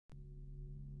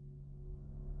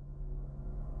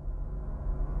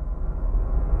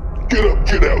Get up,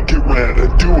 get out, get round,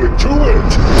 and do it, do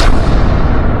it!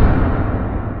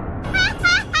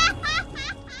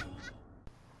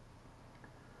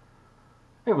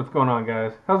 Hey, what's going on,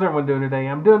 guys? How's everyone doing today?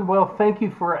 I'm doing well, thank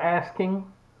you for asking.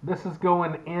 This is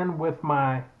going in with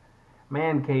my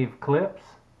man cave clips.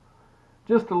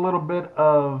 Just a little bit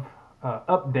of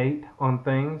update on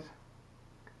things.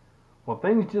 Well,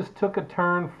 things just took a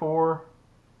turn for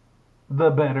the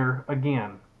better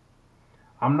again.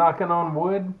 I'm knocking on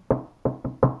wood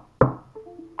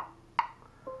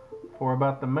for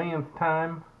about the millionth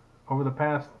time over the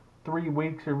past 3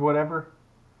 weeks or whatever.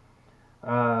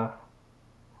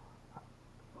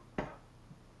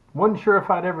 Wasn't sure if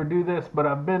I'd ever do this, but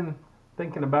I've been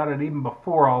thinking about it even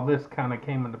before all this kind of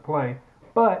came into play.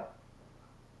 But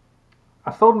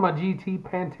I sold my GT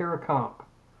Pantera Comp.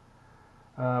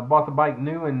 Bought the bike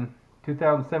new in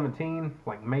 2017,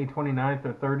 like May 29th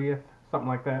or 30th, something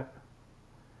like that.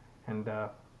 And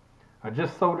I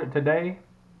just sold it today.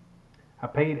 I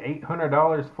paid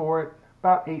 $800 for it,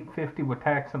 about $850 with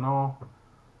tax and all.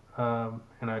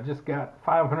 And I just got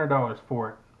 $500 for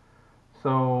it.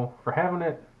 So for having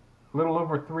it a little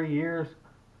over 3 years,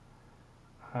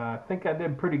 I think I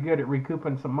did pretty good at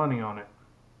recouping some money on it.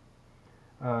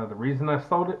 The reason I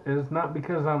sold it is not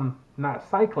because I'm not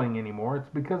cycling anymore, it's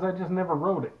because I just never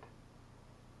rode it.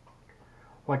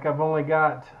 Like I've only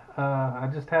got, I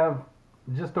just have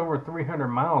just over 300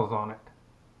 miles on it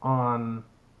on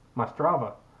my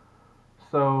Strava.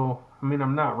 So, I mean,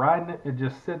 I'm not riding it, it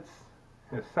just sits,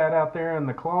 it sat out there in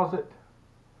the closet.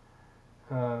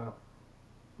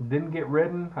 Didn't get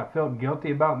ridden. I felt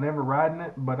guilty about never riding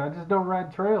it, but I just don't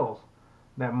ride trails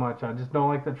that much. I just don't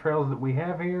like the trails that we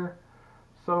have here.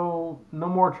 So no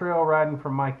more trail riding for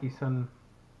Mikieson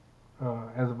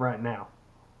as of right now.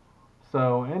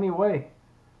 So anyway,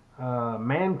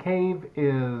 Mancave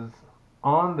is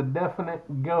on the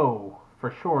definite go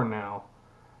for sure now.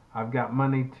 I've got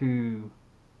money to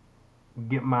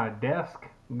get my desk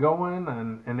going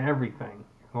and everything.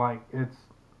 Like it's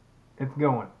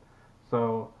going.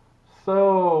 So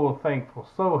thankful,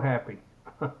 so happy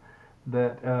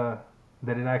that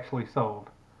it actually sold.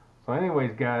 So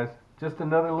anyways, guys, just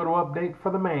another little update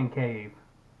for the man cave.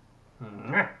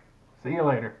 See you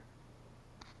later.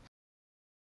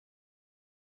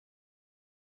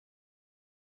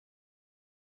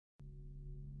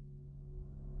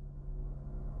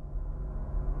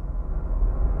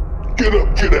 Get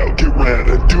up, get out, get round,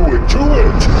 and do it, do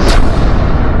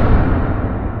it!